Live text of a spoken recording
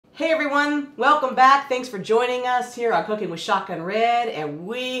Hey everyone, welcome back. Thanks for joining us here on Cooking with Shotgun Red, and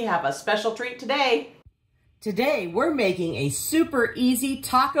we have a special treat today. Today we're making a super easy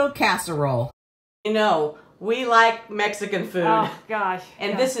taco casserole. You know, we like Mexican food. Oh gosh.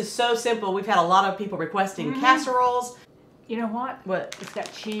 And this is so simple. We've had a lot of people requesting casseroles. You know what? What? It's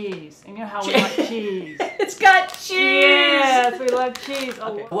got cheese. And you know how we like cheese. It's got cheese! Yes, we love cheese.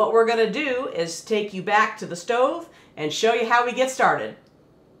 Oh. Okay. What we're gonna do is take you back to the stove and show you how we get started.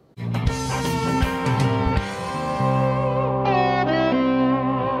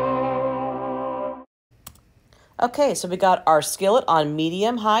 Okay, so we got our skillet on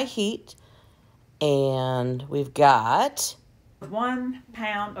medium-high heat, and we've got 1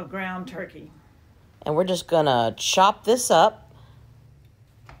 pound of ground turkey. And we're just gonna chop this up.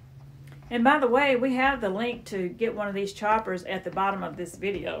 And by the way, we have the link to get one of these choppers at the bottom of this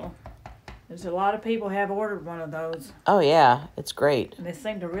video. There's a lot of people have ordered one of those. Oh yeah, it's great. And they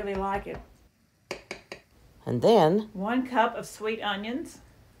seem to really like it. And then 1 cup of sweet onions,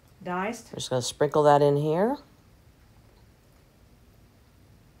 diced. we're just gonna sprinkle that in here.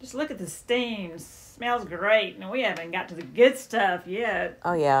 Just look at the steam. Smells great. And we haven't got to the good stuff yet.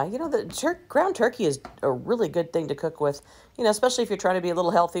 Oh yeah, you know, the ground turkey is a really good thing to cook with, you know, especially if you're trying to be a little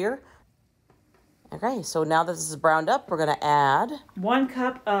healthier. Okay, so now that this is browned up, we're gonna add 1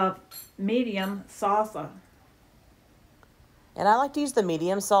 cup of medium salsa. And I like to use the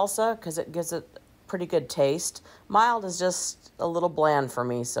medium salsa because it gives it pretty good taste. Mild is just a little bland for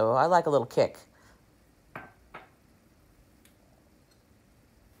me, so I like a little kick.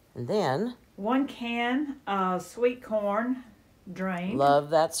 And then 1 can of sweet corn, drained. Love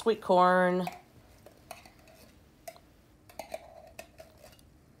that sweet corn. I'm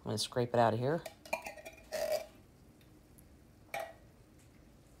going to scrape it out of here.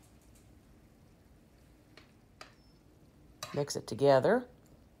 Mix it together.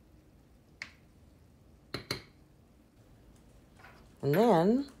 And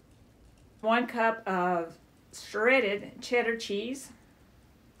then 1 cup of shredded cheddar cheese.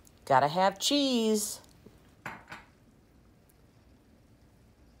 Gotta have cheese.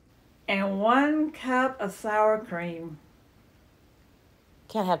 And 1 cup of sour cream.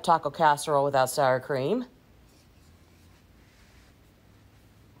 Can't have taco casserole without sour cream.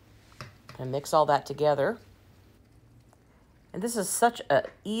 And mix all that together. And this is such an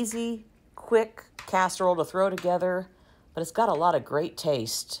easy, quick casserole to throw together, but it's got a lot of great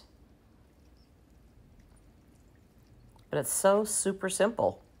taste. But it's so super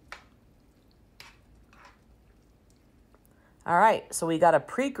simple. All right, so we got a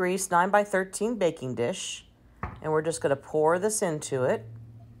pre-greased 9x13 baking dish, and we're just gonna pour this into it.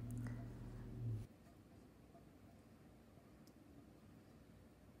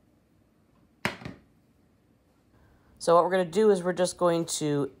 So what we're gonna do is we're just going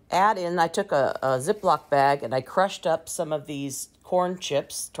to add in, I took a Ziploc bag and I crushed up some of these corn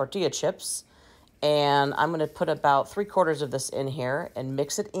chips, tortilla chips, and I'm gonna put about 3/4 of this in here and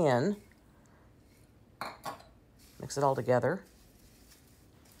mix it in. Mix it all together.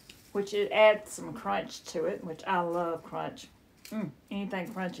 Which it adds some crunch to it, which I love crunch.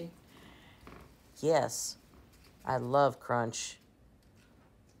 Anything crunchy. Yes, I love crunch.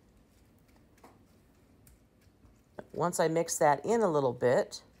 Once I mix that in a little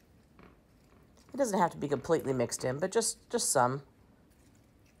bit, it doesn't have to be completely mixed in, but just some.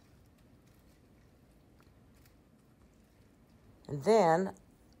 And then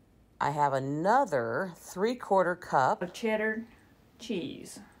I have another 3/4 cup of cheddar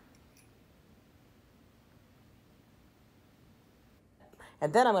cheese.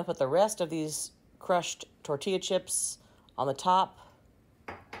 And then I'm going to put the rest of these crushed tortilla chips on the top,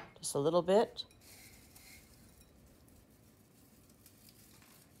 just a little bit.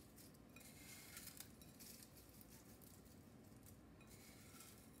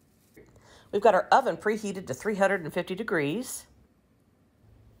 We've got our oven preheated to 350 degrees.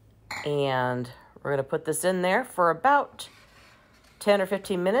 And we're going to put this in there for about 10 or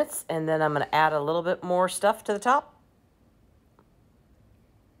 15 minutes, and then I'm going to add a little bit more stuff to the top.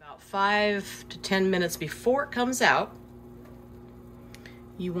 About 5 to 10 minutes before it comes out,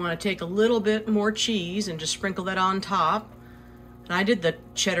 you want to take a little bit more cheese and just sprinkle that on top. And I did the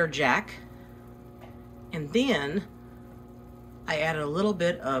Cheddar Jack, and then I added a little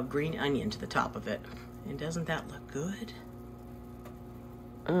bit of green onion to the top of it. And doesn't that look good?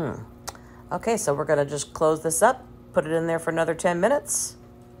 Okay, so we're gonna just close this up, put it in there for another 10 minutes.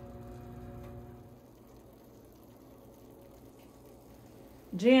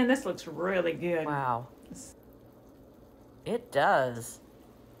 Jen, this looks really good. Wow. It does.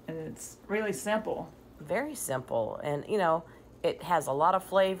 And it's really simple. Very simple. And, you know, It has a lot of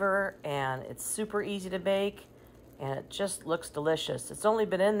flavor and it's super easy to bake and it just looks delicious. It's only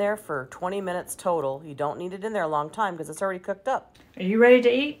been in there for 20 minutes total. You don't need it in there a long time because it's already cooked up. Are you ready to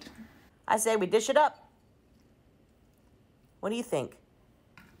eat? I say we dish it up. What do you think?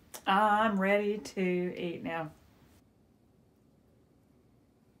 I'm ready to eat now.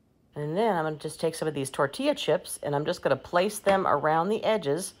 And then I'm going to just take some of these tortilla chips and I'm just going to place them around the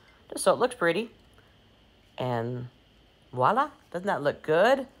edges just so it looks pretty. And voila, doesn't that look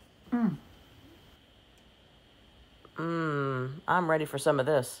good? I'm ready for some of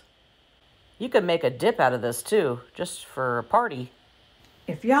this. You could make a dip out of this too, just for a party.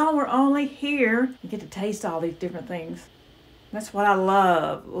 If y'all were only here, you get to taste all these different things. That's what I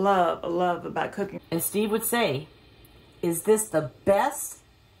love about cooking. And Steve would say, is this the best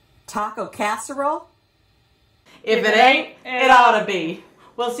taco casserole? If it ain't, it ought to be.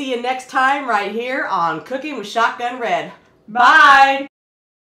 We'll see you next time right here on Cooking with Shotgun Red. Bye!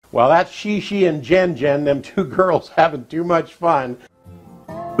 Well, that's Shishi and Jen, them two girls having too much fun.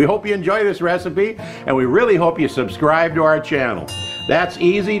 We hope you enjoy this recipe, and we really hope you subscribe to our channel. That's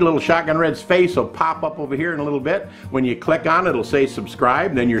easy. Little Shotgun Red's face will pop up over here in a little bit. When you click on it, it'll say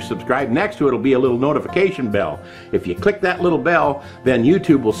subscribe, then you're subscribed. Next to it will be a little notification bell. If you click that little bell, then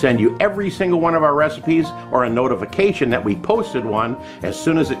YouTube will send you every single one of our recipes or a notification that we posted one as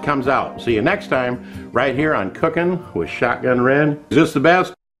soon as it comes out. See you next time right here on Cooking with Shotgun Red. Is this the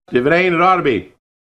best? If it ain't, it ought to be.